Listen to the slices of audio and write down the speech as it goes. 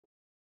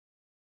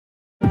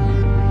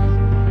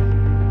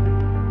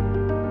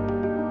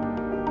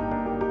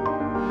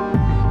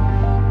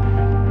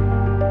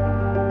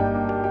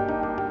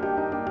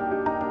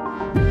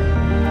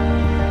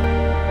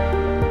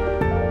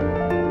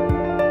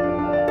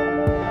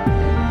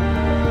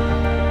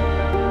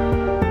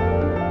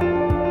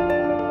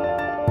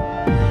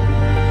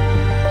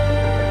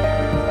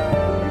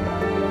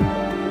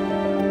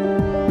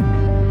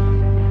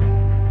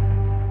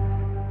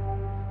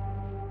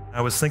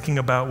I was thinking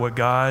about what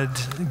God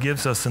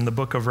gives us in the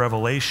book of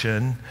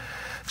Revelation,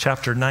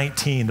 chapter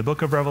 19. The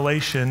book of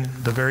Revelation,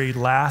 the very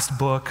last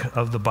book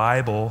of the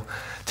Bible,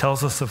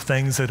 tells us of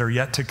things that are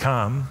yet to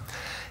come.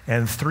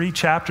 And 3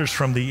 chapters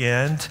from the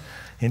end,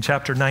 in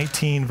chapter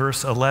 19,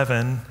 verse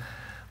 11,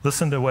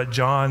 listen to what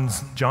John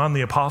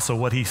the Apostle,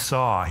 what he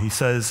saw. He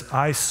says,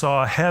 I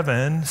saw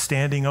heaven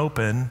standing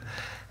open,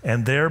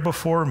 and there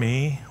before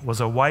me was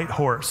a white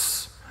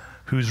horse,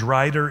 whose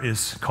rider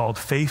is called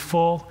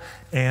Faithful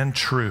and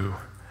True.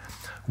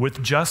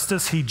 With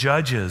justice he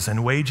judges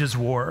and wages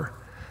war.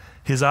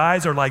 His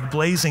eyes are like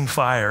blazing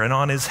fire, and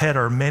on his head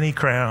are many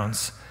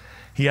crowns.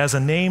 He has a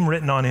name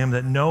written on him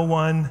that no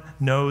one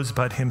knows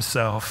but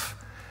himself.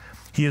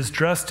 He is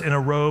dressed in a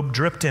robe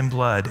dripped in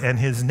blood, and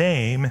his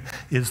name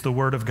is the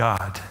Word of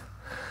God.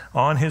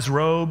 On his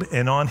robe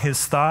and on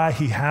his thigh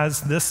he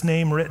has this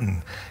name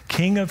written,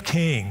 King of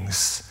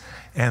Kings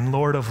and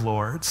Lord of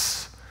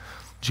Lords.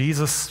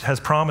 Jesus has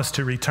promised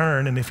to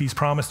return, and if he's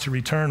promised to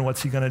return,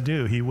 what's he going to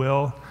do? He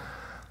will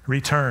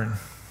return.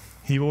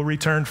 He will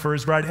return for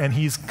his bride, and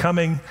he's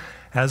coming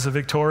as a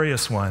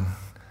victorious one.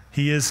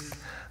 He is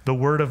the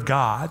Word of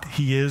God.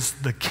 He is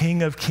the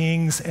King of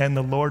Kings and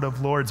the Lord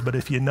of Lords. But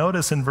if you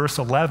notice in verse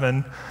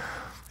 11,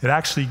 it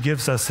actually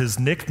gives us his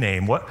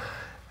nickname.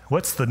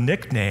 What's the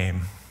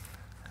nickname?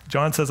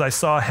 John says, I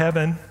saw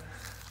heaven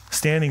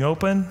standing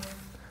open,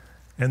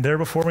 and there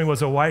before me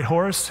was a white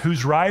horse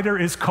whose rider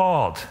is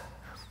called.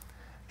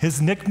 His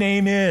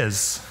nickname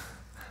is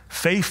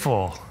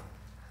Faithful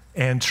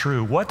and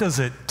True. What does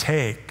it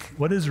take?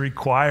 What is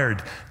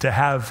required to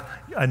have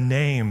a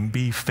name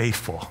be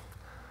faithful?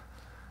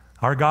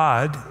 Our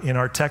God, in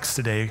our text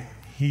today,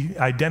 he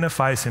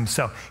identifies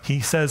himself.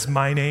 He says,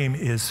 my name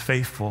is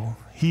faithful.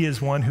 He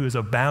is one who is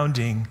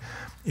abounding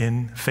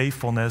in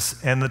faithfulness.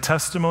 And the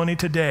testimony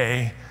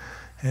today,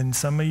 and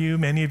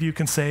many of you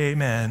can say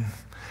amen,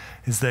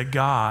 is that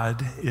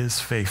God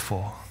is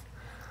faithful.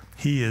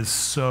 He is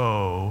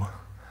so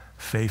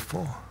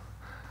faithful.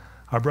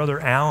 Our brother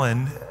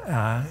Alan,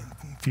 a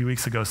few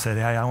weeks ago said,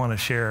 hey, I want to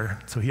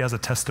share. So he has a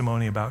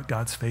testimony about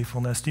God's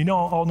faithfulness. Do you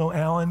all know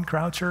Alan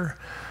Croucher?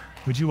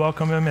 Would you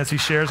welcome him as he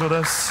shares with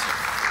us?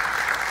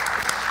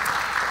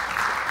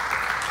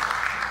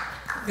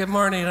 Good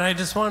morning. I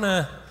just want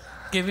to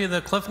give you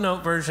the Cliff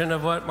Note version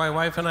of what my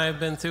wife and I have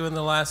been through in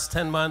the last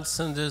 10 months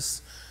and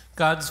just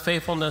God's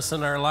faithfulness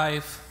in our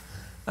life.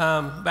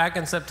 Back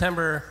in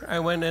September, I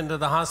went into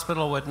the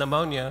hospital with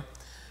pneumonia.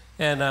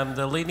 And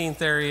the leading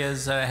theory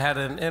is I had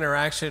an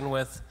interaction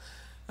with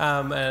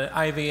an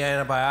IV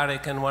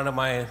antibiotic and one of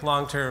my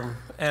long-term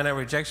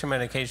anti-rejection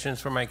medications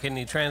for my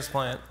kidney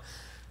transplant.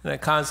 And it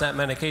caused that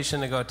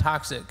medication to go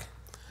toxic.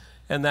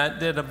 And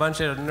that did a bunch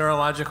of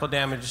neurological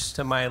damage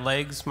to my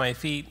legs, my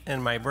feet,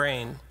 and my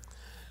brain.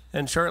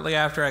 And shortly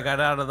after I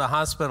got out of the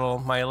hospital,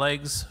 my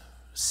legs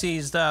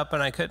seized up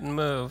and I couldn't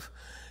move.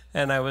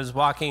 And I was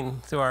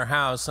walking through our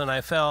house and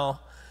I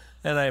fell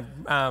and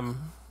I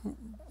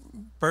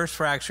burst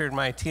fractured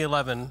my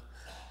T11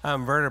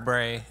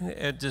 vertebrae.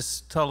 It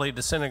just totally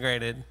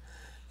disintegrated.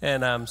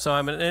 And so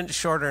I'm an inch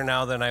shorter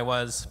now than I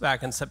was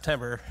back in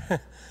September.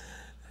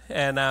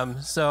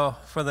 And so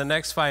for the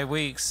next 5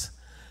 weeks,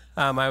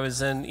 I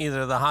was in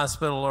either the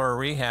hospital or a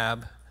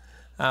rehab.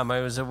 I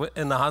was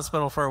in the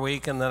hospital for a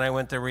week, and then I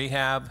went to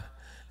rehab,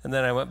 and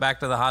then I went back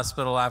to the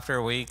hospital after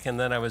a week, and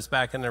then I was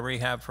back in the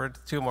rehab for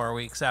 2 more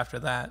weeks after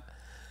that.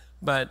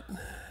 But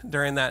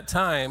during that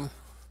time,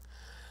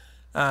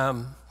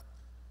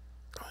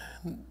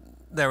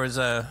 there was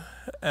a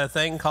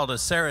thing called a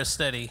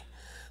Serostedi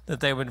that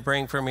they would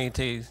bring for me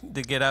to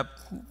get up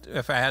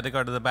if I had to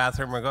go to the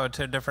bathroom or go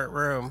to a different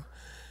room.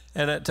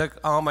 And it took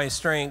all my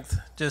strength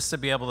just to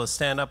be able to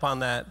stand up on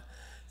that.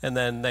 And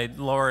then they'd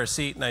lower a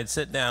seat and I'd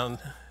sit down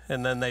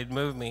and then they'd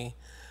move me.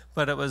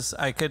 But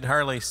I could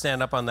hardly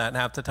stand up on that.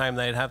 Half the time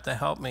they'd have to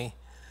help me.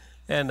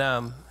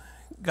 And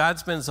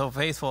God's been so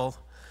faithful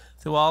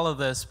through all of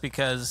this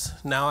because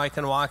now I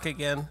can walk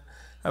again.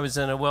 I was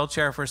in a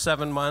wheelchair for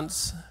 7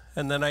 months.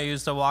 And then I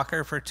used a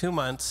walker for 2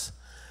 months.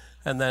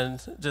 And then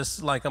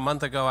just like a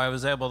month ago, I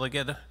was able to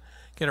get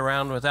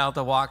around without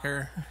the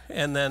walker.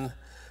 And then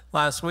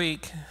last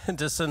week,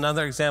 just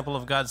another example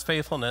of God's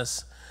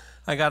faithfulness,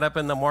 I got up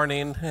in the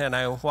morning and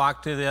I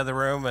walked to the other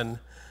room and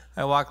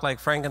I walked like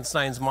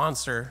Frankenstein's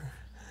monster.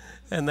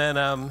 And then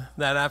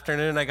that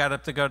afternoon, I got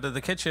up to go to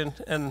the kitchen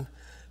and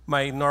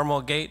my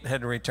normal gait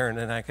had returned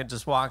and I could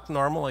just walk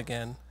normal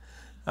again.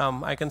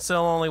 I can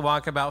still only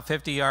walk about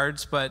 50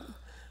 yards, but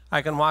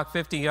I can walk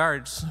 50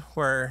 yards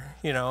where,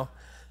 a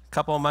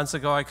couple of months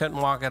ago I couldn't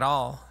walk at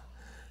all.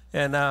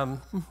 And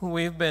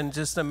we've been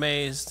just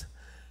amazed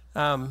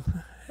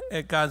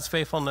at God's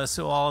faithfulness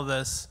to all of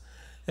this.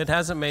 It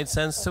hasn't made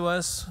sense to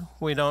us.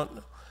 We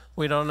don't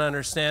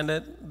understand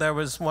it. There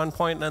was one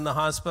point in the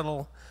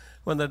hospital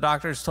when the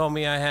doctors told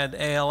me I had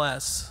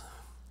ALS.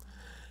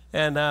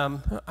 And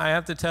I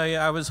have to tell you,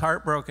 I was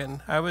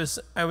heartbroken. I was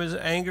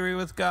angry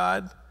with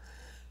God,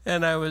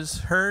 and I was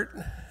hurt.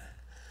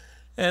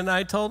 And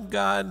I told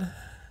God,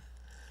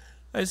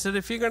 I said,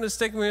 if you're going to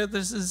stick me with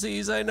this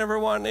disease, I never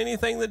want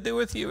anything to do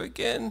with you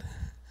again.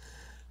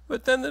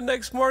 But then the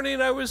next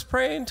morning I was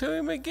praying to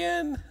him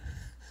again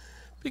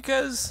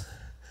because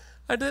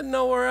I didn't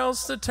know where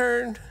else to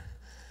turn.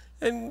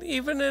 And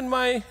even in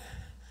my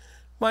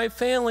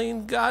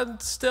failing,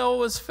 God still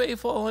was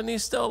faithful and he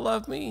still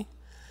loved me.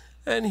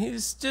 And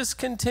he's just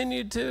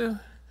continued to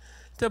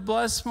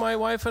bless my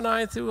wife and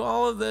I through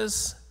all of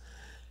this.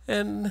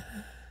 And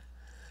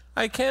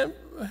I can't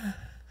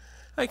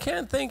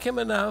thank him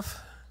enough.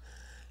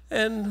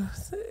 And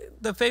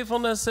the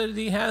faithfulness that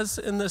he has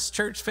in this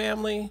church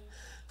family.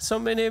 So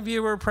many of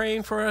you were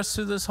praying for us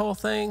through this whole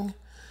thing.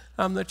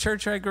 The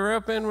church I grew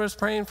up in was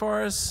praying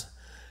for us.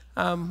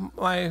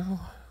 My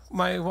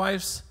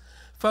wife's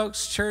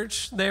folks'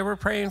 church, they were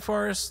praying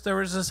for us. There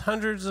was just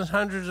hundreds and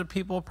hundreds of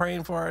people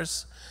praying for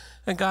us.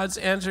 And God's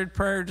answered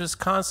prayer just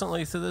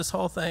constantly through this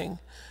whole thing.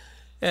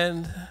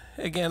 And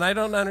again, I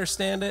don't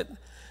understand it.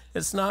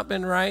 It's not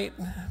been right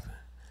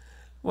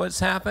what's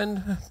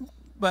happened,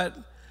 but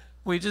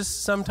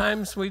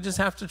sometimes we just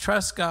have to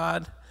trust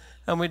God,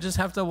 and we just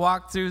have to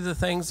walk through the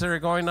things that are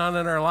going on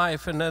in our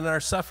life and in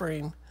our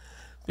suffering,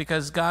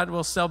 because God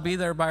will still be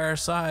there by our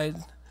side,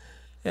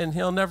 and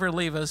he'll never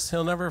leave us.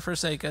 He'll never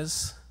forsake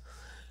us.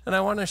 And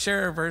I want to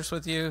share a verse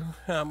with you.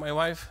 My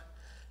wife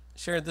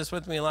shared this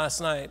with me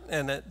last night,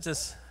 and it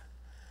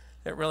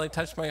really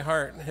touched my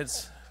heart.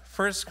 It's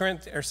 2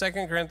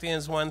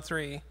 Corinthians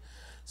 1:3. It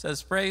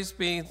says, praise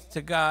be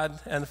to God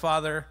and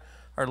Father,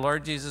 our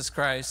Lord Jesus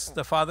Christ,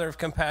 the Father of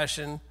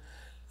compassion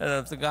and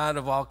of the God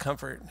of all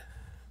comfort.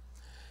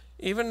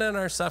 Even in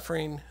our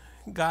suffering,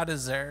 God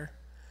is there,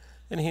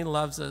 and he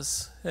loves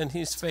us, and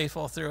he's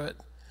faithful through it.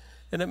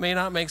 And it may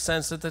not make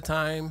sense at the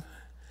time,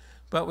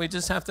 but we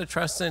just have to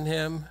trust in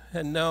him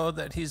and know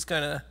that he's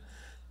gonna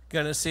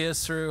see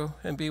us through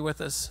and be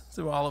with us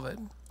through all of it.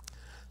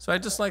 So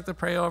I'd just like to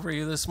pray over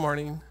you this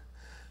morning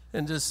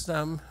and just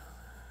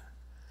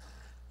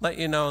let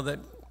you know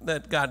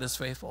that God is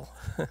faithful.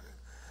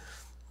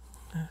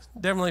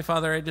 Heavenly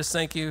Father, I just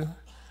thank you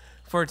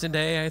for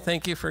today. I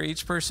thank you for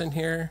each person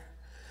here.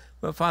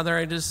 But Father,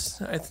 I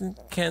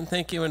can't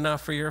thank you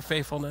enough for your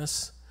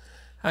faithfulness,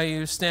 how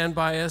you stand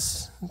by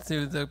us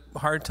through the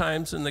hard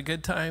times and the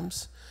good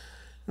times.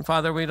 And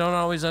Father, we don't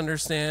always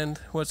understand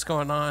what's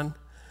going on.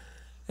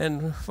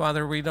 And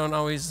Father, we don't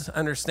always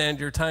understand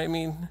your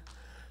timing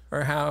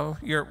or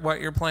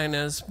what your plan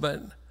is.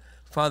 But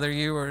Father,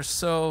 you are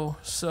so,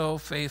 so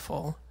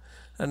faithful.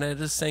 And I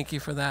just thank you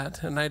for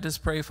that. And I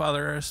just pray,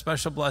 Father, a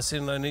special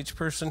blessing on each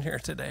person here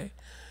today,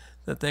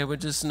 that they would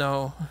just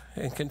know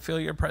and can feel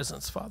your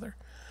presence, Father.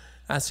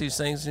 I ask these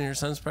things in your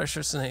Son's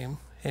precious name.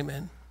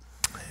 Amen.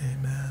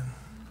 Amen.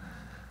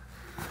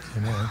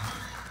 Amen.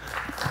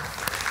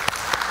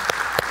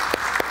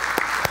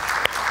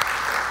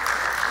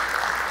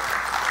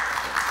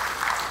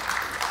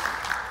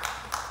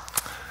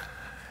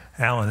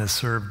 Alan has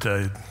served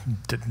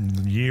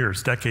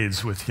years,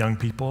 decades with young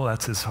people.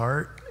 That's his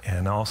heart.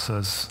 And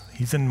also,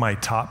 he's in my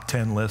top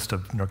 10 list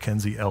of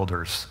Norkenzie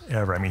elders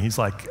ever. I mean, he's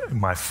like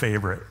my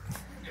favorite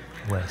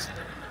list.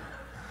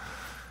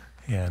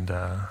 And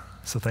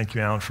so thank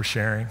you, Alan, for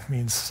sharing. It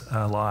means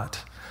a lot.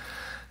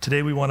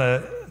 Today we want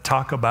to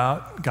talk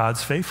about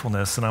God's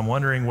faithfulness, and I'm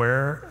wondering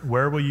where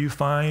will you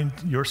find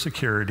your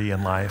security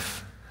in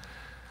life?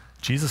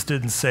 Jesus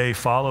didn't say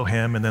follow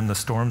him and then the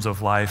storms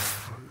of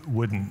life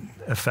wouldn't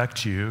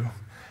affect you.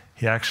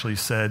 He actually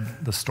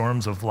said the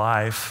storms of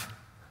life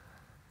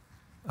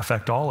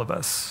affect all of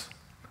us.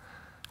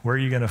 Where are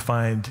you going to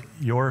find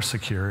your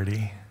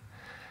security?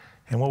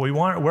 And where we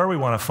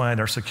want to find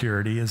our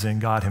security is in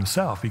God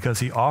himself, because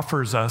he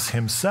offers us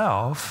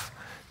himself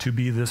to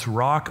be this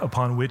rock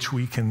upon which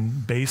we can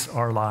base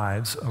our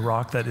lives, a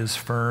rock that is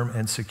firm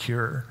and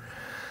secure.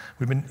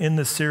 We've been in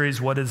this series,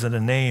 What Is It a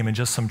Name? And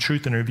just some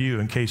truth and review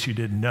in case you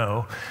didn't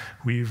know.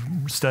 We're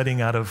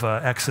studying out of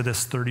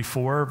Exodus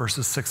 34,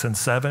 verses 6 and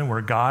 7,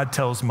 where God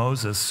tells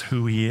Moses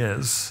who he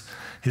is.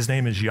 His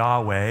name is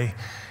Yahweh.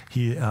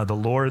 The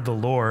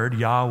Lord,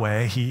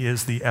 Yahweh. He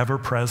is the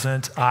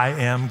ever-present, I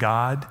am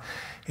God.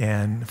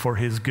 And for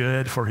his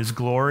good, for his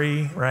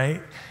glory,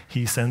 right?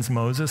 He sends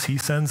Moses, he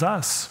sends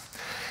us.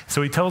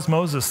 So he tells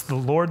Moses, the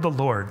Lord,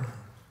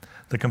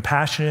 the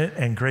compassionate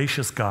and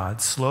gracious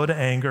God, slow to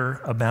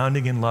anger,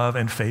 abounding in love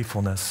and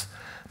faithfulness,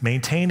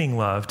 maintaining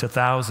love to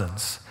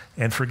thousands,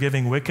 and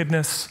forgiving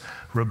wickedness,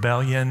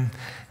 rebellion,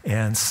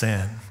 and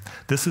sin.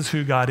 This is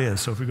who God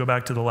is. So if we go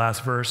back to the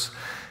last verse,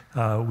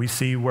 we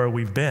see where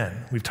we've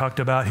been. We've talked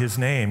about his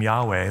name,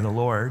 Yahweh, the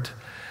Lord.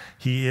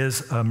 He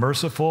is a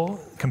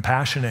merciful,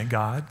 compassionate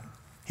God.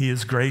 He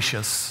is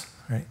gracious,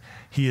 right?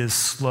 He is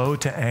slow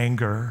to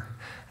anger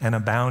and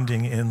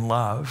abounding in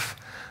love.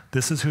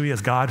 This is who he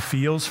is. God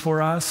feels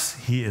for us.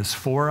 He is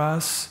for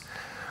us.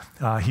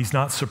 He's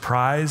not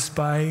surprised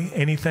by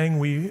anything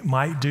we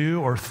might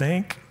do or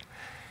think.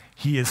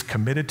 He is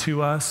committed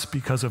to us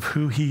because of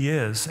who he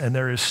is, and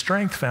there is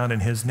strength found in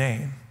his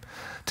name.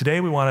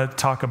 Today we want to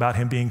talk about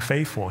him being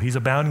faithful. He's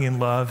abounding in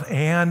love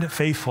and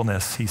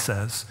faithfulness, he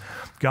says.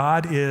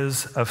 God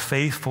is a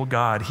faithful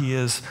God. He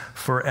is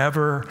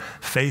forever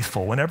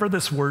faithful. Whenever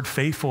this word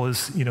faithful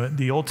is,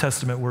 the Old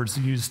Testament words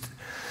used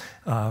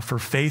for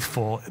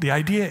faithful, the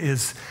idea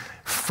is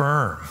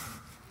firm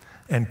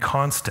and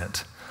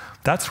constant.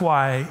 That's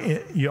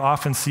why you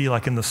often see,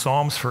 like in the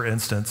Psalms, for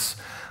instance,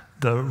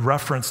 the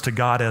reference to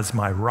God as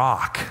my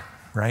rock,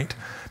 right?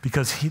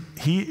 Because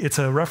it's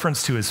a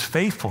reference to his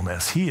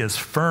faithfulness. He is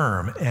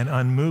firm and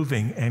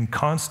unmoving and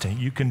constant.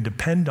 You can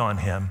depend on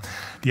him.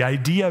 The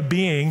idea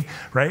being,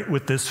 right,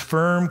 with this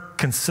firm,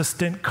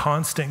 consistent,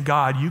 constant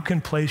God, you can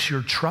place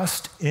your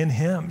trust in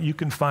him. You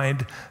can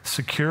find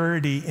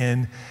security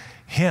in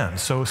him.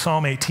 So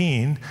Psalm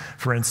 18,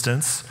 for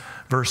instance,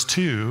 verse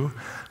 2,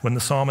 when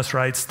the psalmist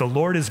writes, "The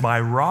Lord is my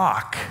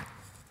rock,"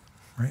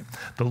 right?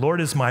 "The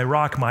Lord is my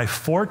rock, my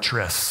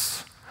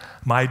fortress,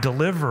 my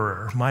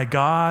deliverer. My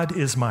God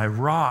is my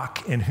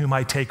rock in whom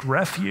I take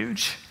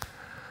refuge,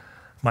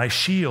 my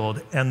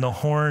shield and the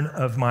horn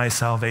of my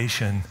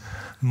salvation,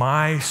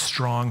 my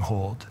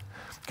stronghold."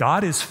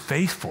 God is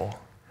faithful.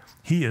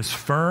 He is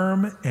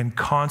firm and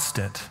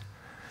constant.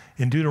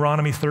 In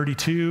Deuteronomy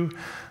 32,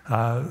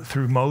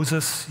 through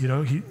Moses,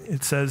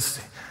 it says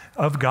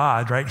of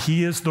God, right?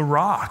 He is the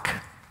rock.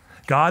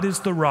 God is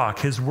the rock.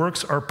 His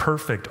works are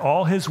perfect.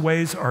 All his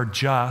ways are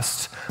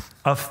just.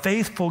 A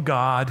faithful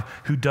God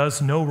who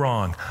does no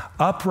wrong.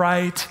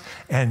 Upright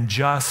and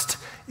just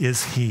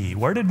is he.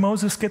 Where did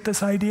Moses get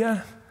this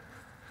idea?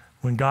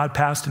 When God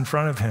passed in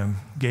front of him,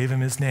 gave him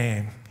his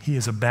name. He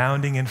is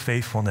abounding in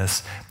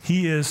faithfulness.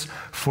 He is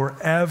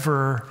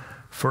forever,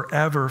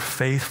 forever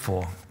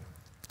faithful.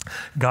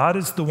 God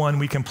is the one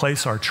we can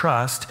place our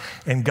trust,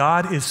 and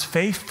God is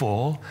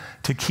faithful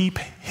to keep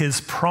his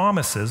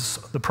promises,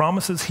 the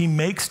promises he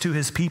makes to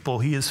his people.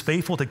 He is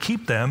faithful to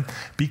keep them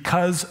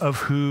because of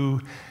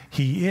who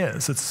he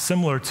is. It's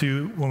similar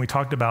to when we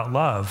talked about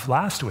love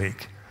last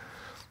week.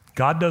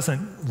 God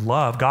doesn't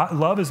love.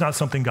 Love is not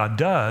something God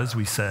does,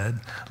 we said.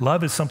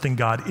 Love is something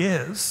God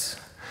is.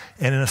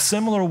 And in a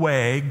similar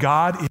way,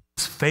 God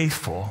is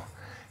faithful.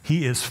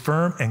 He is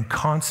firm and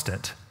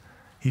constant.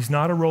 He's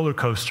not a roller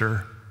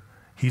coaster.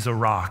 He's a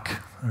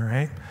rock, all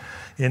right?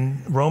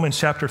 In Romans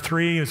chapter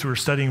 3, as we're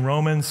studying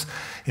Romans,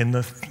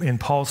 in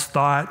Paul's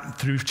thought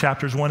through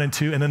chapters 1 and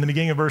 2, and then the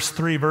beginning of verse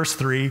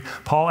 3,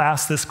 Paul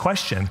asks this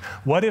question: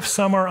 what if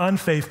some are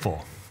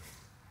unfaithful?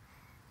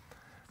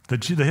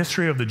 The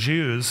history of the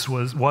Jews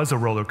was a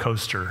roller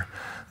coaster.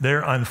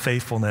 Their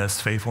unfaithfulness,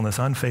 faithfulness,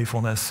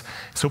 unfaithfulness.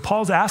 So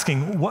Paul's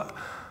asking,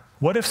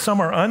 what if some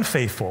are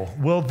unfaithful?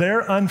 Will their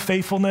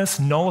unfaithfulness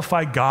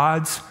nullify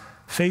God's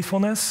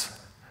faithfulness?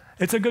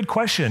 It's a good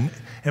question.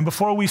 And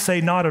before we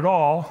say not at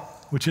all,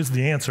 which is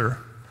the answer,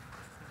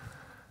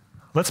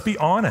 let's be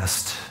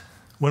honest.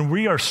 When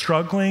we are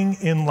struggling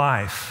in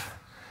life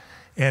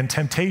and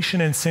temptation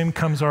and sin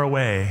comes our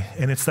way,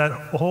 and it's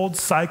that old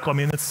cycle,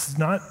 it's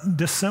not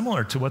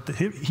dissimilar to what the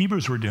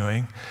Hebrews were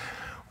doing,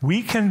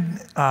 we can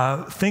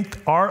think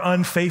our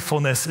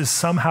unfaithfulness is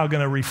somehow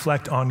going to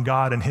reflect on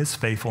God and his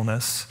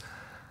faithfulness.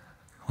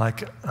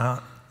 Like,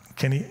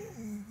 can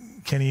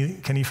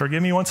he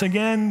forgive me once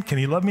again? Can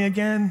he love me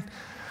again?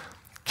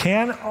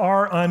 Can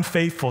our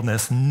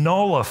unfaithfulness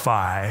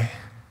nullify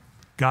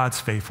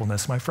God's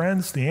faithfulness? My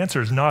friends, the answer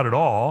is not at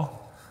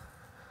all.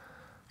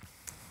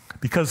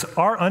 Because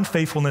our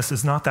unfaithfulness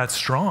is not that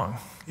strong.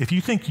 If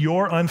you think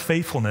your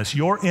unfaithfulness,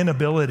 your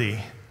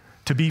inability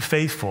to be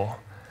faithful,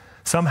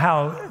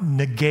 somehow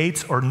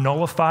negates or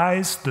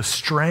nullifies the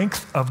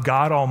strength of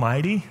God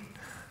Almighty,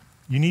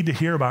 you need to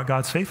hear about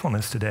God's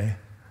faithfulness today.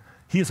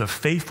 He is a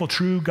faithful,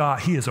 true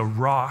God. He is a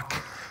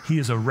rock. He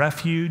is a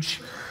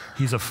refuge.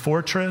 He's a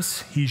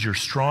fortress. He's your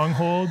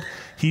stronghold.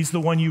 He's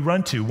the one you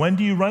run to. When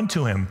do you run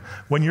to him?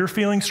 When you're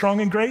feeling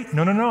strong and great?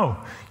 No.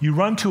 You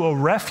run to a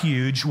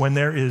refuge when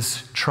there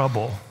is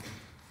trouble.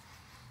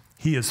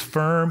 He is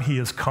firm. He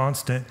is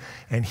constant.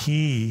 And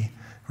he,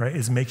 right,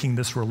 is making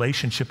this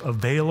relationship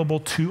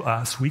available to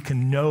us. We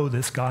can know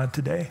this God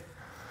today.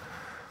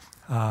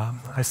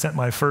 I sent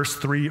my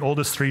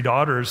oldest three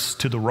daughters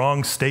to the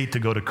wrong state to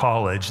go to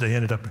college. They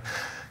ended up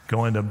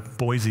going to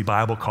Boise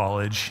Bible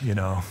College,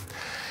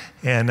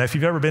 And if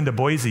you've ever been to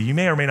Boise, you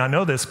may or may not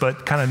know this,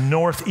 but kind of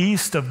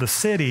northeast of the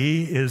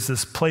city is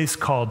this place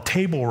called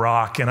Table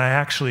Rock. And I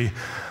actually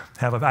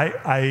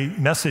I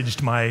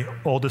messaged my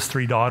oldest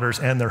three daughters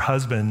and their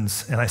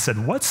husbands, and I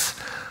said, what's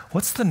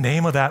the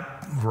name of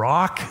that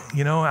rock,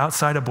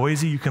 outside of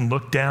Boise? You can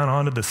look down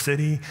onto the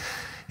city.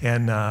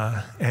 And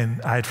I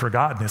had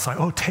forgotten. It's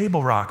like,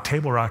 Table Rock,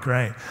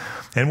 right.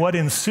 And what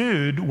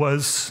ensued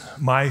was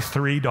my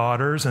three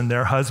daughters and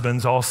their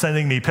husbands all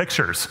sending me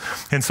pictures.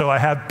 And so I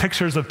have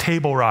pictures of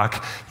Table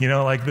Rock,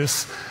 like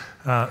this,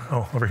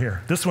 over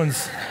here. This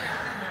one's,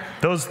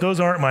 those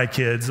aren't my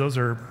kids. Those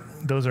are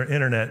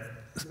internet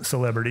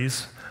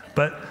celebrities.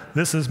 But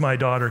this is my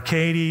daughter,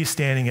 Katie,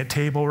 standing at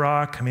Table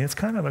Rock. It's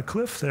kind of a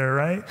cliff there,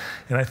 right?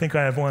 And I think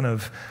I have one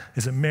of,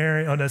 is it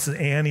Mary? Oh, this is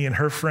Annie and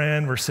her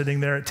friend. We're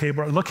sitting there at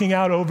Table Rock, looking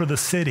out over the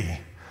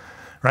city,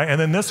 right? And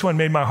then this one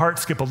made my heart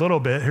skip a little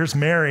bit. Here's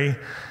Mary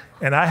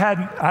And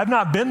I've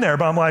not been there,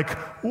 but I'm like,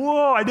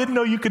 whoa, I didn't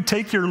know you could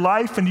take your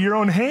life into your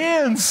own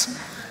hands.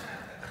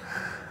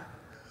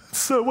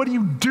 So what are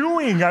you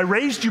doing? I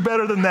raised you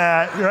better than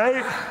that,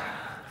 right?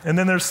 And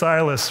then there's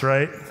Silas,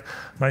 right?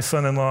 My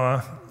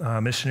son-in-law,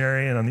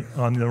 missionary, and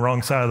on the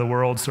wrong side of the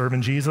world,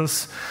 serving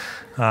Jesus.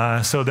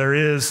 So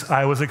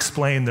I was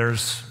explained,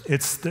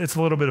 it's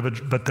a little bit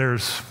of but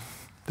there's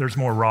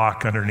more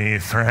rock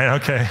underneath, right?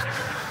 Okay.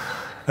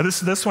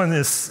 This one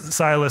is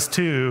Silas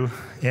too,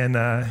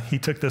 and he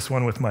took this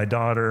one with my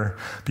daughter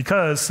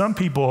because some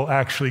people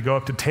actually go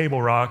up to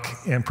Table Rock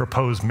and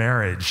propose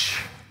marriage,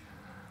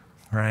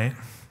 right?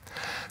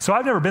 So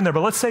I've never been there,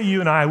 but let's say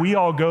you and we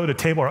all go to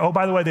Table Rock. Oh,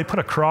 by the way, they put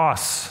a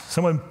cross.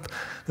 And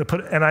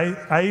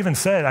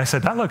I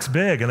said, that looks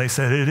big. And they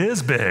said, it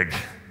is big.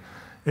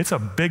 It's a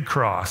big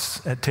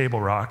cross at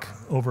Table Rock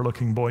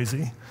overlooking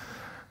Boise.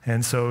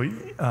 And so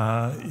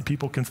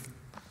people can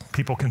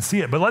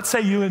see it. But let's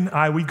say you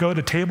and we go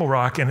to Table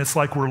Rock and it's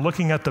like we're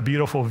looking at the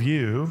beautiful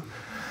view.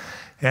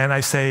 And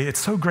I say,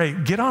 it's so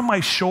great. Get on my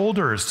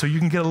shoulders so you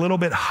can get a little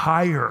bit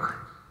higher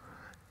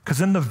because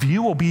then the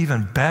view will be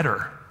even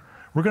better.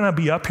 We're going to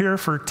be up here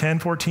for 10,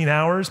 14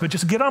 hours, but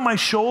just get on my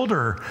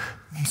shoulder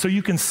so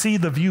you can see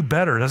the view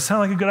better. Does that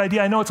sound like a good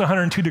idea? I know it's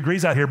 102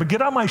 degrees out here, but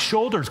get on my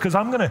shoulders because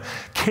I'm going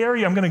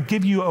to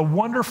give you a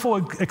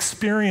wonderful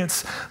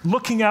experience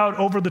looking out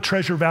over the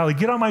Treasure Valley.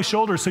 Get on my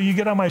shoulders. So you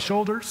get on my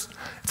shoulders.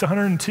 It's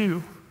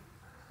 102.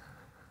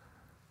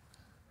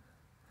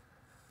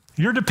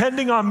 You're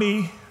depending on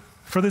me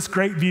for this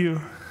great view,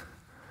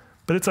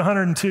 but it's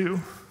 102.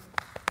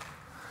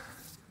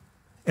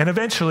 And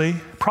eventually,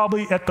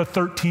 probably at the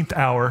 13th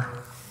hour,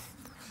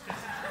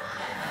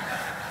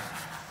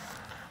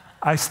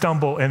 I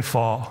stumble and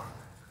fall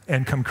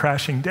and come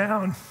crashing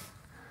down.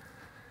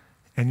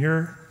 And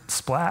you're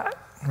splat,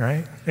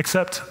 right?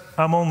 Except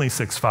I'm only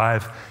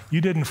 6'5". You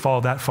didn't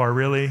fall that far,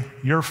 really.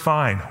 You're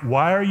fine.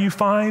 Why are you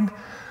fine?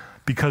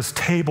 Because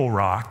Table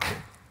Rock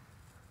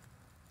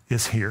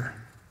is here.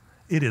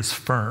 It is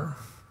firm.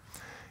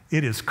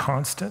 It is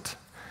constant.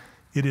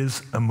 It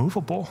is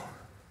immovable.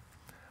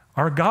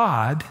 Our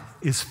God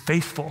is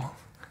faithful.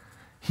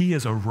 He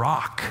is a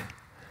rock.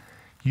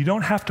 You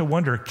don't have to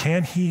wonder,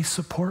 can he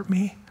support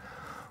me?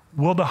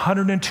 Will the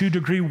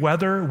 102-degree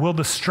weather, will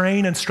the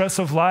strain and stress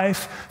of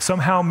life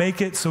somehow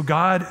make it so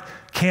God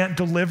can't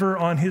deliver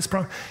on his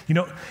promise? You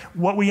know,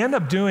 what we end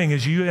up doing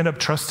is you end up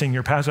trusting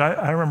your pastor.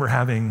 I remember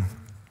having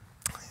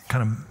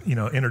kind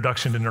of,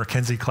 introduction to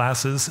Norkenzie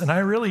classes,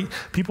 and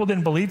people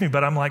didn't believe me,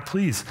 but I'm like,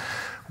 please,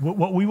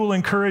 what we will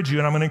encourage you,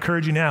 and I'm going to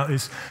encourage you now,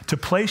 is to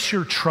place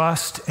your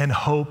trust and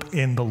hope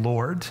in the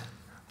Lord,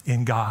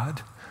 in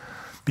God.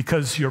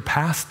 Because your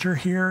pastor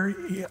here,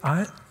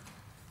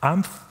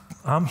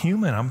 I'm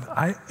human.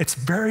 It's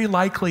very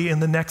likely in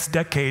the next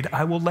decade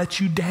I will let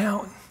you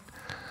down.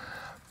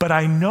 But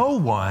I know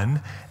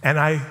one, and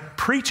I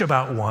preach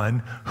about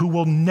one who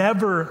will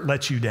never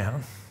let you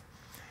down.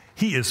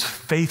 He is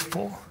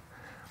faithful.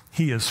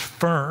 He is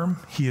firm.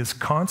 He is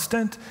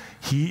constant.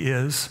 He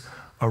is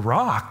a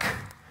rock.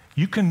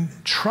 You can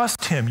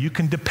trust him. You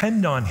can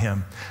depend on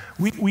him.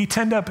 We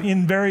tend up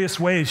in various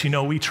ways,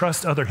 we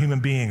trust other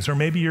human beings, or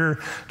maybe you're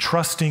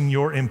trusting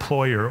your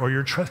employer,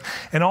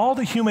 and all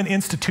the human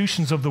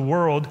institutions of the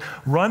world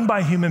run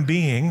by human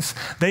beings,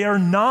 they are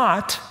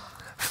not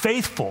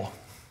faithful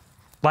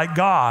like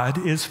God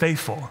is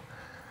faithful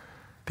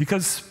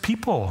because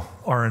people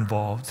are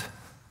involved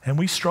and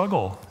we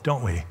struggle,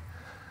 don't we?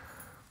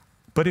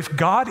 But if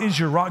God is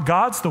your rock,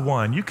 God's the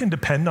one. You can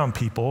depend on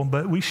people,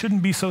 but we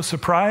shouldn't be so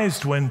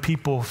surprised when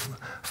people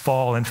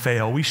fall and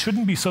fail. We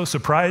shouldn't be so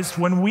surprised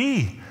when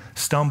we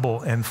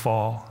stumble and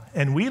fall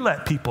and we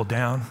let people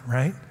down,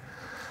 right?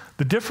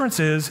 The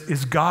difference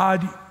is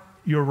God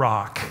your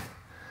rock?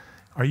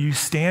 Are you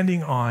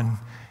standing on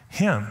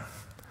him?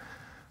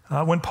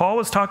 When Paul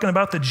was talking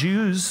about the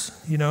Jews,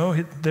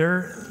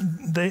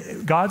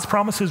 God's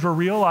promises were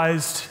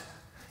realized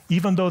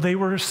even though they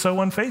were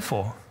so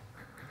unfaithful.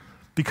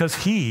 Because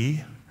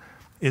he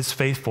is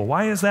faithful.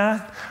 Why is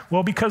that?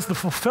 Well, because the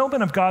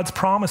fulfillment of God's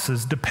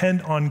promises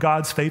depend on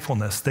God's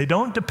faithfulness. They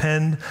don't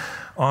depend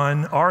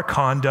on our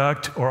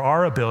conduct or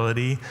our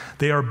ability.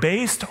 They are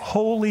based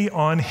wholly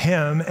on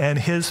him and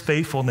his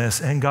faithfulness,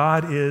 and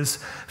God is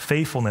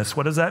faithfulness.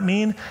 What does that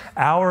mean?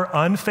 Our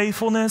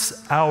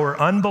unfaithfulness, our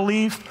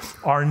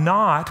unbelief are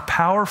not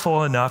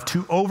powerful enough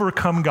to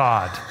overcome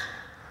God.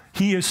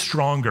 He is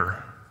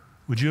stronger.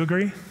 Would you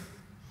agree?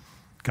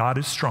 God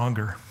is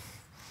stronger.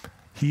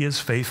 He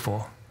is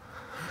faithful.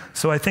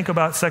 So I think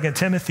about 2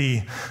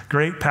 Timothy,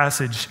 great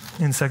passage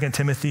in 2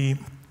 Timothy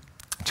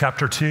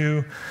chapter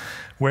 2,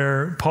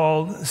 where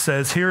Paul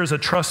says, here is a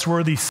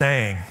trustworthy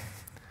saying.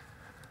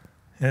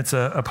 And it's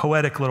a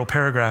poetic little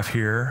paragraph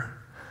here.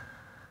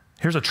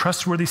 Here's a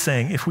trustworthy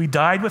saying. If we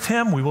died with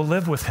him, we will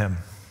live with him.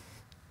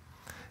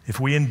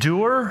 If we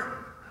endure,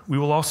 we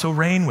will also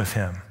reign with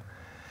him.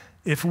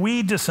 If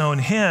we disown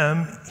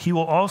him, he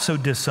will also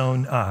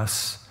disown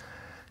us.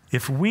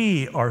 If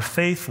we are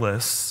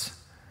faithless,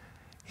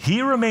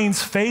 he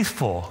remains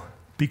faithful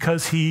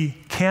because he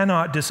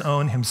cannot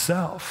disown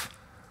himself.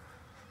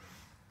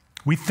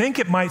 We think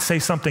it might say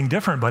something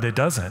different, but it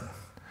doesn't.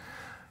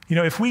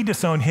 If we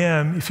disown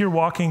him, if you're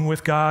walking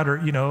with God or,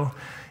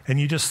 and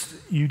you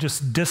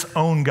just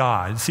disown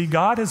God. See,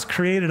 God has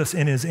created us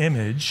in his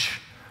image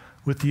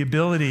with the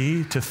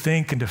ability to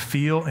think and to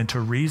feel and to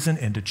reason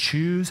and to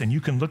choose. And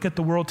you can look at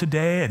the world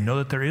today and know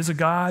that there is a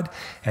God,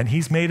 and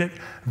he's made it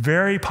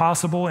very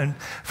possible and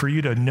for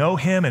you to know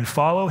him and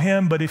follow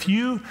him. But if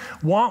you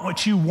want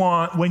what you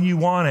want when you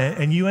want it,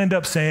 and you end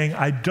up saying,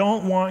 I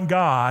don't want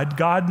God,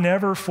 God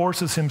never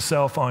forces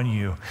himself on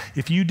you.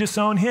 If you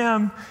disown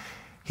him,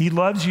 he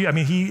loves you.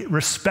 He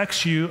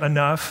respects you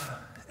enough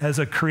as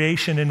a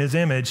creation in his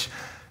image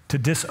to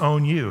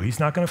disown you. He's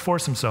not going to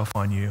force himself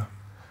on you.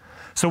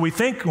 So we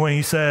think when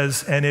he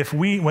says, and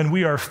when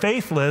we are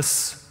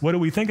faithless, what do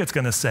we think it's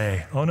going to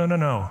say? Oh,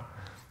 no.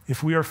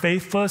 If we are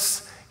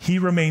faithless, he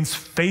remains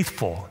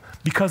faithful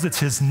because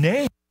it's his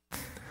name.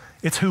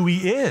 It's who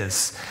he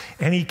is.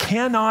 And he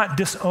cannot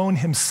disown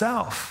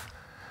himself.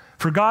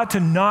 For God to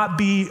not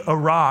be a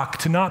rock,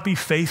 to not be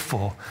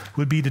faithful,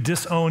 would be to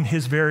disown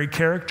his very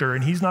character,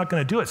 and he's not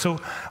going to do it. So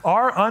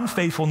our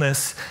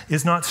unfaithfulness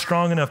is not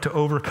strong enough to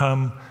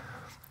overcome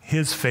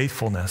his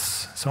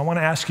faithfulness. So I want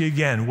to ask you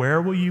again,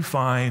 where will you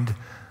find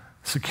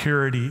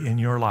security in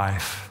your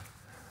life?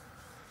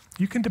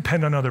 You can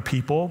depend on other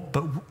people,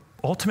 but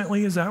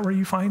ultimately, is that where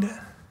you find it?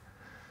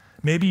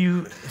 Maybe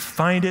you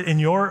find it in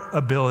your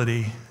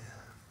ability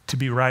to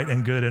be right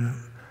and good and,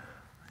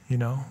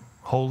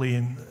 holy,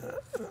 and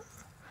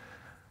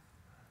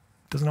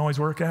doesn't always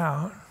work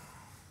out.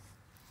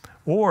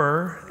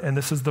 Or, and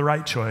this is the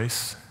right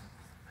choice,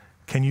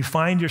 can you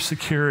find your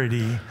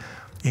security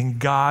in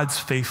God's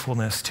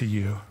faithfulness to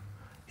you?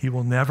 He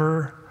will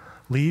never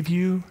leave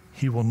you.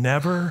 He will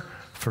never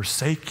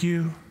forsake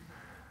you.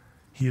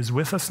 He is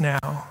with us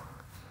now,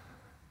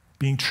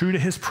 being true to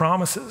his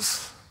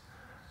promises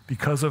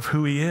because of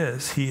who he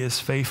is. He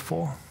is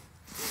faithful.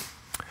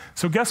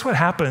 So guess what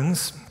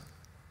happens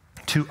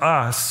to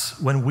us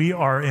when we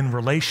are in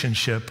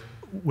relationship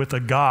with a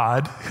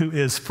God who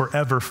is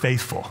forever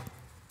faithful?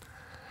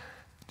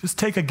 Just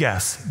take a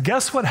guess.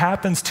 Guess what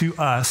happens to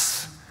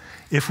us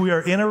if we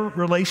are in a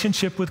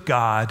relationship with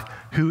God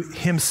who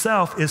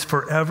himself is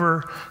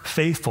forever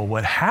faithful?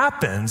 What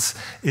happens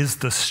is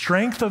the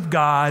strength of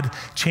God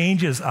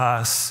changes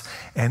us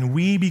and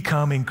we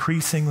become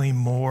increasingly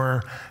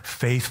more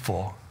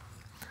faithful.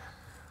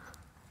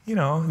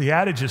 The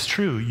adage is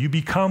true. You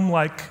become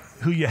like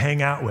who you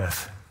hang out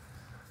with.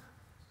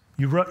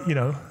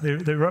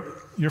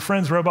 Your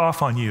friends rub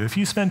off on you. If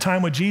you spend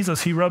time with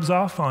Jesus, he rubs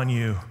off on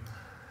you.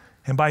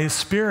 And by his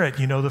Spirit,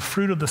 the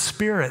fruit of the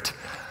Spirit,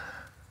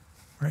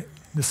 right?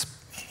 This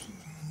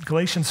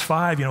Galatians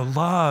 5,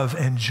 love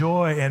and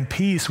joy and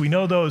peace. We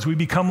know those. We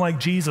become like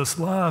Jesus,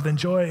 love and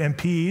joy and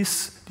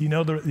peace. Do you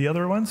know the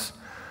other ones?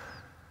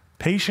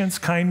 Patience,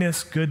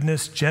 kindness,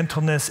 goodness,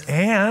 gentleness,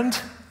 and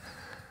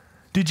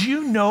did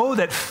you know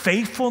that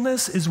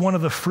faithfulness is one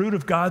of the fruit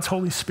of God's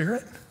Holy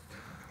Spirit?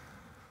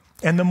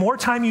 And the more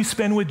time you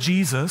spend with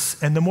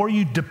Jesus and the more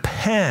you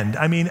depend,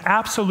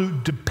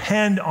 absolute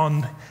depend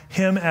on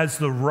him as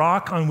the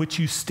rock on which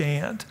you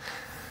stand,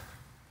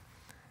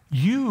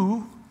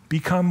 you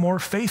become more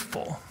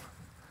faithful.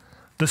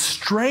 The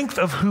strength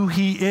of who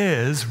he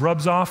is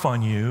rubs off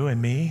on you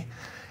and me,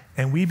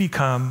 and we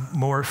become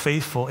more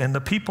faithful. And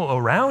the people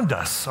around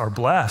us are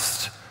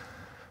blessed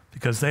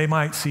because they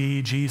might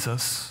see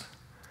Jesus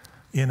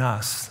in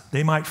us.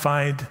 They might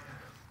find,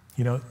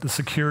 the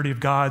security of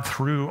God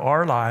through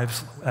our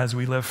lives as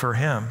we live for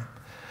him.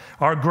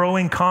 Our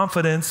growing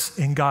confidence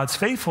in God's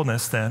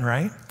faithfulness then,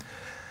 right,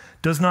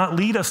 does not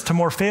lead us to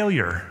more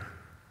failure.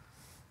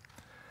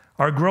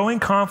 Our growing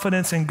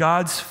confidence in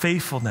God's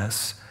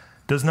faithfulness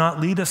does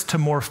not lead us to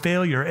more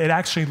failure. It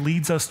actually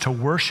leads us to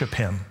worship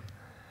him.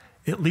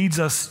 It leads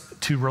us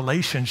to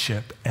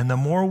relationship. And the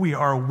more we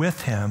are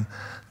with him,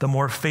 the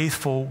more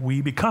faithful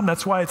we become.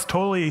 That's why it's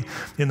totally,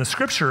 in the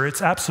scripture,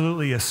 it's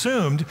absolutely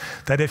assumed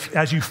that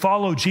as you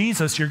follow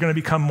Jesus, you're going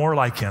to become more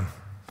like him.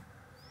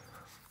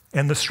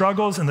 And the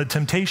struggles and the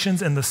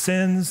temptations and the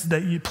sins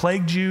that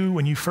plagued you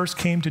when you first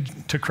came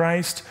to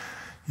Christ,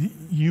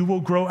 you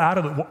will grow out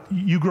of it.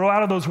 You grow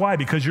out of those. Why?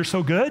 Because you're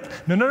so good?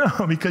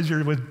 No, because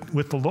you're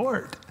with the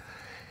Lord.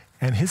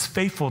 And his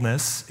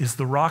faithfulness is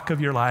the rock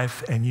of your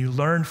life, and you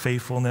learn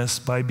faithfulness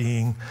by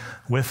being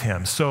with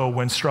him. So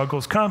when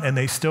struggles come, and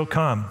they still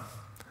come,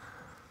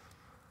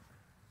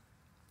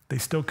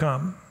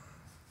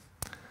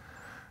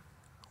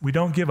 we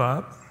don't give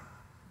up.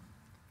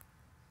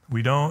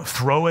 We don't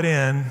throw it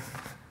in.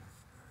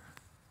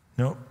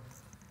 Nope.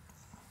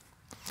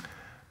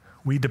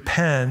 We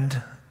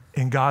depend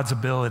in God's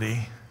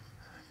ability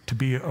to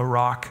be a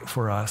rock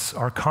for us.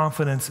 Our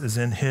confidence is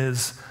in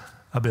his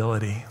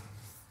ability.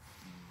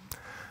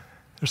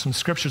 There's some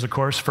scriptures, of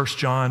course, 1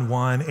 John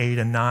 1, 8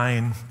 and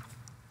 9.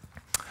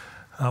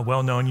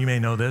 well known, you may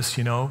know this,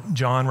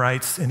 John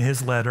writes in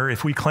his letter,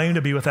 if we claim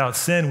to be without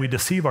sin, we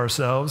deceive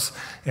ourselves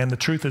and the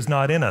truth is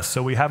not in us.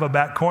 So we have a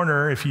back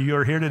corner. If you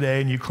are here today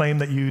and you claim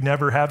that you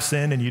never have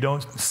sinned and you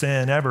don't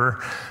sin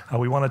ever,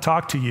 we want to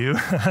talk to you.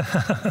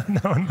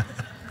 No.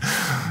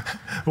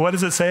 What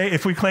does it say?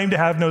 If we claim to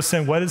have no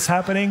sin, what is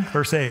happening?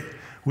 Verse 8,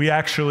 we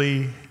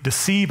actually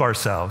deceive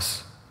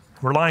ourselves.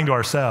 We're lying to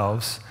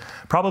ourselves.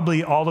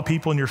 Probably all the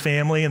people in your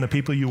family and the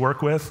people you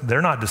work with,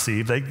 they're not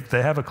deceived.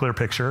 They have a clear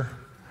picture.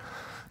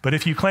 But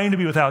if you claim to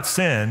be without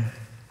sin,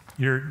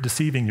 you're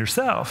deceiving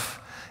yourself.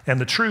 And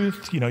the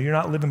truth, you're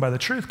not living by the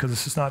truth because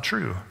it's just not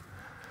true.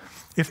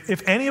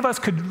 If any of us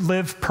could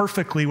live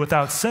perfectly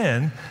without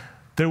sin,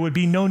 there would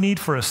be no need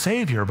for a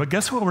Savior. But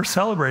guess what we're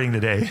celebrating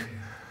today?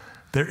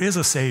 There is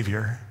a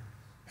Savior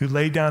who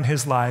laid down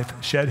his life,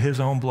 shed his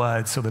own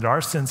blood so that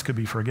our sins could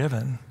be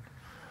forgiven.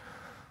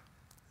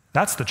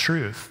 That's the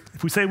truth.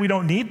 If we say we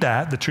don't need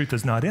that, the truth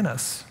is not in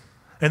us.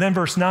 And then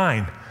verse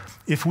 9,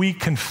 if we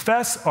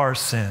confess our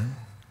sin,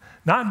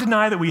 not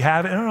deny that we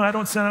have it. No, I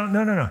don't sin.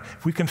 No.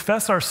 If we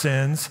confess our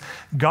sins,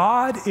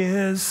 God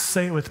is,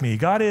 say it with me,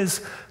 God is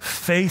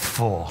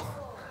faithful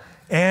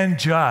and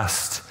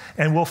just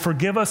and will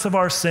forgive us of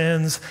our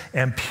sins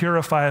and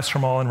purify us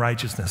from all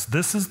unrighteousness.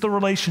 This is the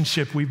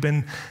relationship we've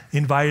been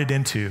invited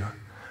into,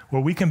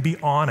 where we can be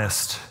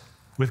honest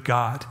with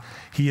God.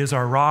 He is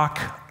our rock,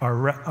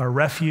 our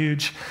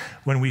refuge.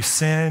 When we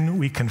sin,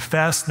 we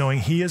confess, knowing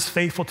he is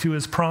faithful to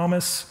his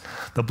promise.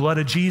 The blood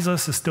of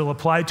Jesus is still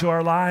applied to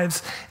our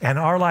lives, and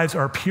our lives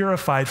are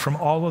purified from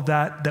all of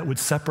that would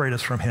separate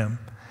us from him.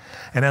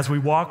 And as we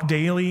walk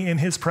daily in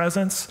his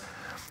presence,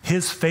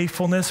 his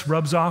faithfulness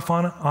rubs off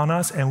on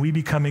us, and we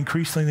become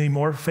increasingly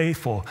more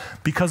faithful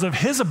because of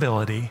his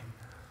ability,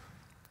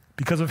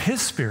 because of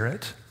his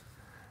spirit,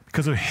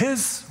 because of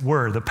his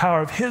word, the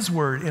power of his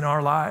word in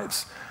our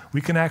lives.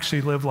 We can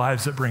actually live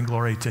lives that bring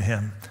glory to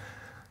him.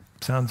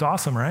 Sounds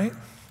awesome, right?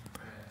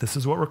 This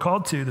is what we're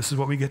called to. This is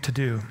what we get to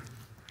do.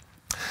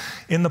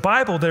 In the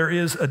Bible, there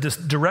is a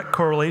direct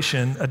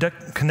correlation,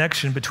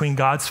 connection between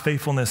God's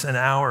faithfulness and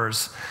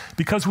ours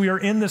because we are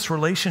in this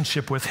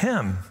relationship with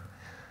him.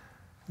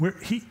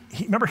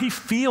 Remember, he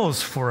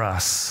feels for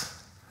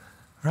us,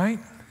 right?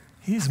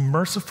 He's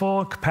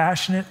merciful,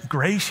 compassionate,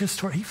 gracious.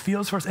 He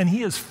feels for us, and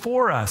he is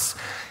for us.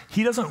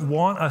 He doesn't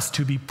want us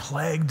to be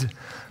plagued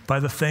by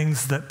the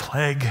things that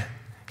plague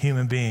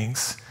human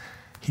beings.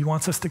 He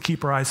wants us to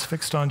keep our eyes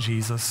fixed on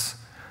Jesus,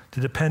 to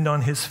depend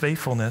on his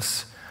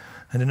faithfulness,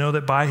 and to know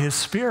that by his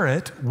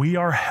Spirit, we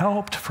are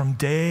helped from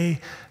day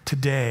to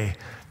day.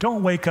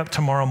 Don't wake up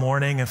tomorrow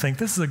morning and think,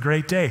 this is a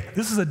great day.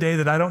 This is a day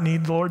that I don't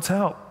need the Lord's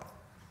help.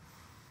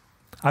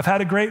 I've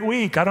had a great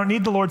week. I don't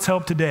need the Lord's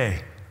help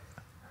today.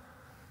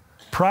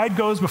 Pride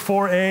goes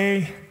before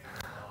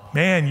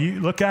you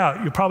look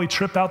out. You'll probably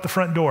trip out the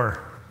front door.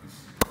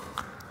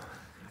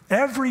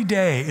 Every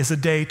day is a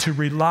day to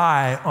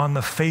rely on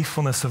the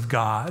faithfulness of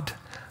God.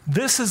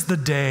 This is the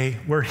day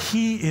where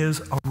he is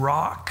a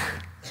rock,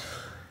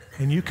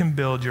 and you can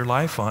build your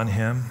life on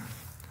him.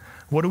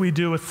 What do we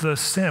do with the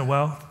sin?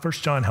 Well, 1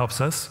 John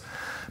helps us,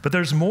 but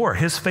there's more.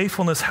 His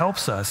faithfulness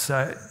helps us.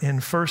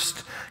 In 1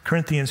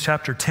 Corinthians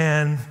chapter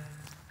 10,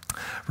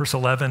 verse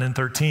 11 and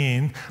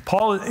 13,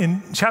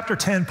 in chapter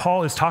 10,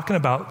 Paul is talking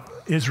about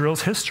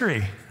Israel's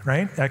history,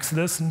 right?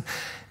 Exodus,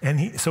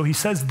 so he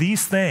says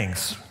these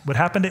things, what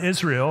happened to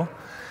Israel,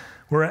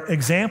 were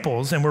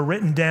examples and were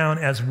written down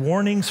as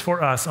warnings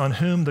for us on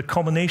whom the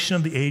culmination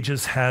of the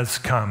ages has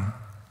come.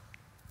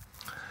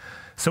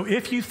 So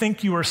if you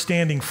think you are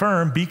standing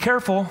firm, be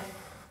careful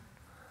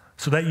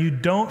so that you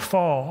don't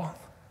fall.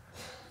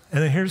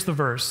 And then here's the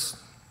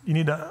verse. You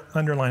need to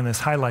underline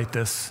this, highlight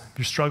this. If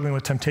you're struggling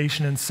with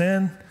temptation and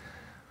sin,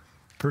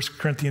 1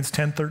 Corinthians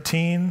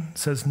 10:13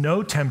 says,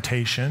 no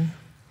temptation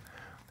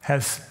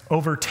has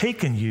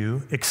overtaken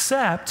you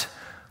except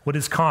what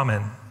is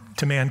common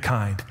to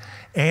mankind.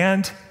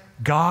 And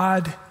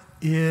God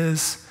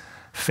is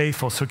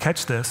faithful. So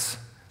catch this.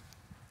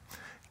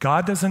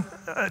 God doesn't,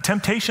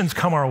 temptations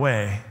come our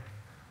way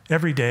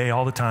every day,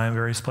 all the time,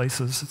 various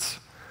places. It's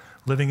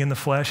living in the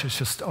flesh. It's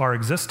just our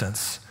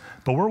existence.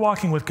 But we're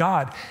walking with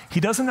God.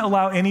 He doesn't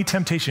allow any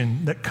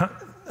temptation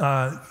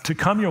to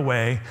come your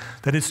way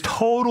that is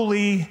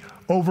totally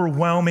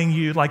overwhelming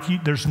you,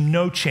 there's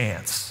no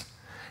chance.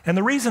 And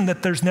the reason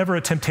that there's never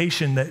a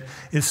temptation that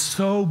is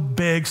so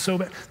big, so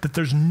bad, that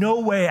there's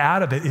no way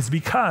out of it is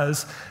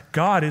because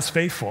God is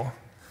faithful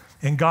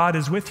and God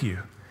is with you.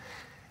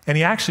 And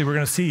he actually, we're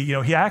going to see,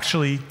 he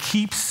actually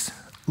keeps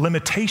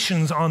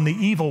limitations on the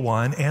evil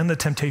one and the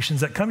temptations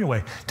that come your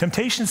way.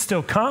 Temptations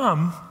still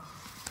come,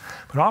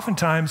 but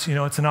oftentimes,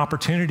 it's an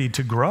opportunity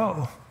to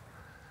grow.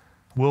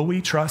 Will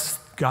we trust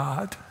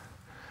God?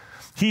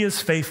 He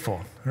is faithful,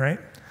 right?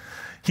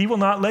 He will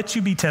not let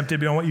you be tempted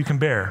beyond what you can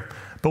bear.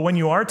 But when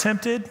you are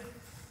tempted,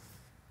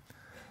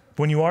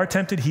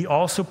 he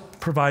also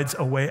provides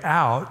a way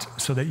out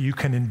so that you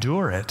can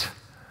endure it.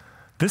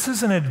 This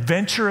is an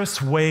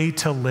adventurous way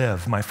to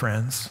live, my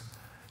friends.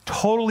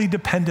 Totally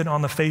dependent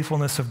on the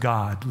faithfulness of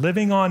God,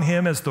 living on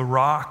him as the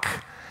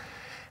rock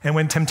And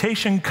when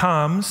temptation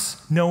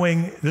comes,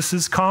 knowing this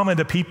is common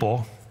to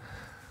people,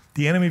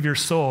 the enemy of your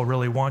soul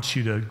really wants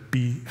you to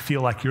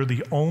feel like you're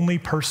the only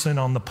person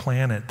on the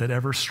planet that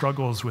ever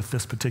struggles with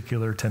this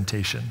particular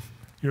temptation.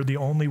 You're the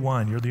only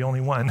one. You're the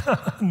only one.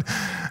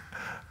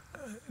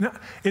 No,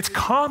 it's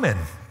common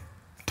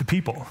to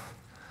people.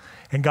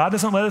 And God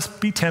doesn't let us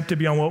be tempted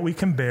beyond what we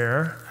can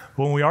bear.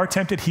 When we are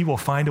tempted, he will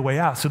find a way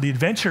out. So the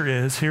adventure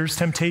is, here's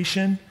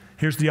temptation,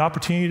 here's the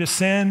opportunity to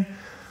sin.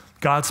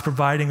 God's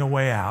providing a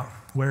way out.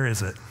 Where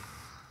is it?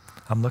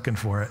 I'm looking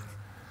for it.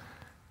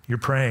 You're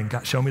praying,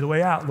 God, show me the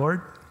way out,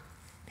 Lord.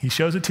 He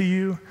shows it to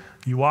you.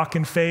 You walk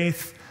in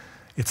faith.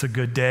 It's a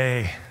good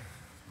day.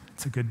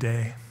 It's a good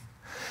day.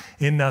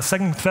 In 2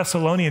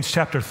 Thessalonians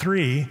chapter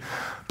 3,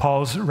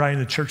 Paul's writing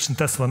to the church in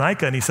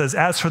Thessalonica, and he says,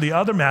 as for the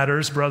other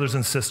matters, brothers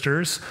and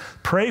sisters,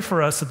 pray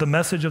for us that the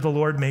message of the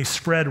Lord may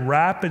spread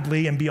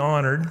rapidly and be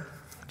honored,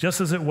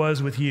 just as it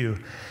was with you.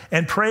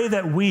 And pray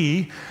that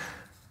we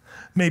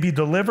may be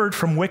delivered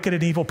from wicked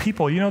and evil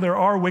people. You know, there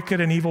are wicked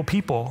and evil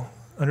people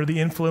under the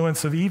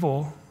influence of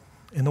evil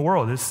in the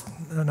world. It's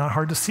not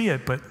hard to see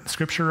it, but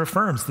Scripture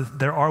affirms that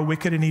there are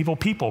wicked and evil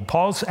people.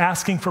 Paul's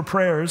asking for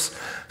prayers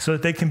so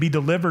that they can be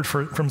delivered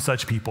from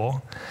such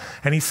people.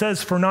 And he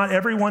says, for not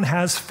everyone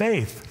has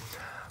faith,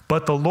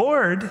 but the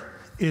Lord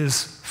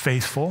is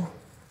faithful.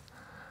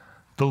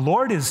 The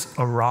Lord is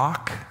a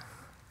rock.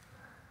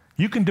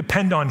 You can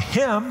depend on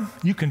him.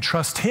 You can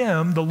trust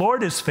him. The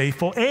Lord is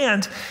faithful,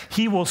 and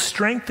he will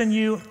strengthen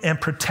you and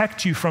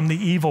protect you from the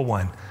evil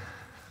one.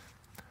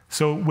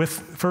 So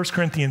with 1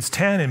 Corinthians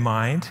 10 in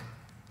mind,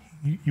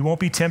 you won't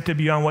be tempted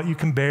beyond what you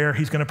can bear.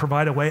 He's going to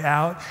provide a way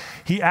out.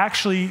 He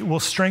actually will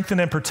strengthen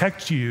and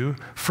protect you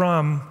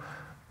from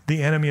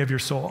the enemy of your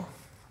soul.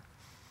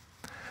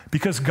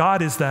 Because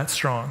God is that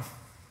strong.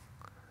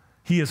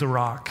 He is a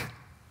rock,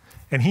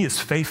 and he is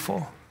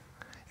faithful,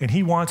 and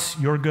he wants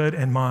your good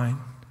and mine.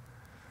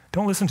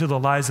 Don't listen to the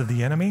lies of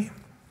the enemy.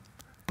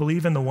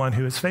 Believe in the one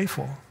who is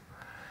faithful.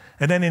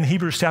 And then in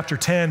Hebrews chapter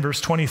 10, verse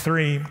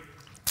 23,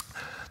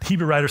 the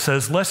Hebrew writer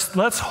says,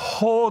 let's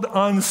hold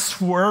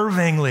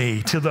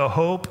unswervingly to the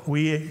hope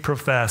we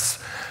profess,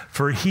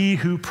 for he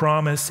who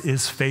promised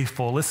is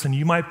faithful. Listen,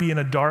 you might be in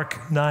a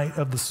dark night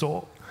of the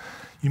soul.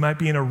 You might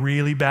be in a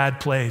really bad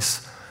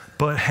place,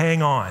 but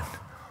hang on,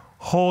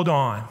 hold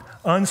on,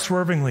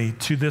 unswervingly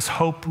to this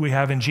hope we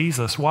have in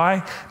Jesus.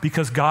 Why?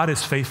 Because God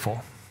is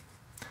faithful.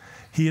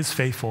 He is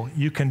faithful.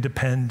 You can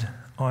depend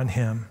on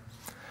him.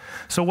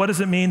 So what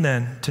does it mean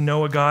then to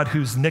know a God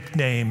whose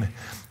nickname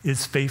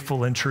is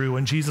faithful and true?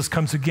 When Jesus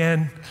comes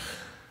again,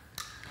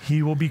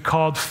 he will be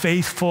called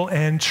faithful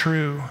and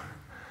true.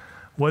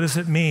 What does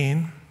it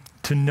mean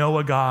to know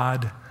a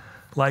God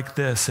like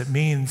this? It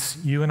means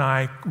you and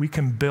I, we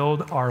can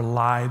build our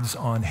lives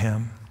on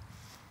him.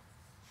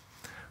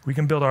 We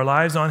can build our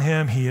lives on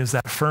him. He is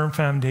that firm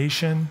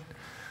foundation.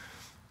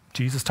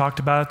 Jesus talked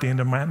about it at the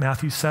end of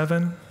Matthew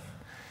 7.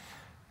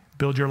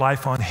 Build your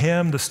life on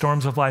him. The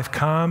storms of life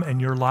come, and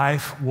your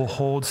life will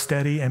hold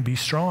steady and be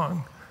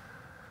strong.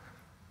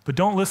 But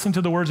don't listen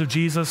to the words of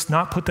Jesus,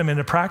 not put them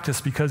into practice,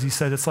 because he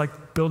said it's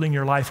like building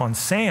your life on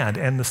sand,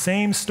 and the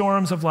same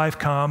storms of life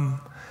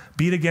come,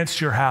 beat against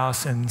your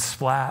house, and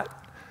splat.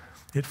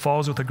 It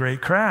falls with a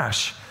great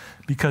crash,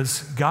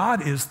 because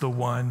God is the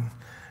one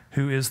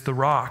who is the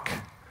rock.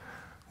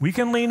 We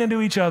can lean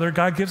into each other.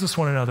 God gives us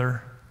one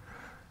another,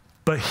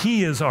 but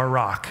he is our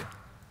rock.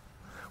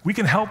 We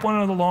can help one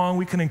another along.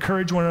 We can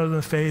encourage one another in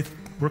the faith.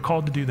 We're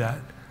called to do that.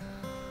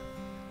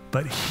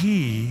 But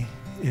he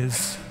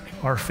is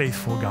our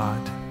faithful God.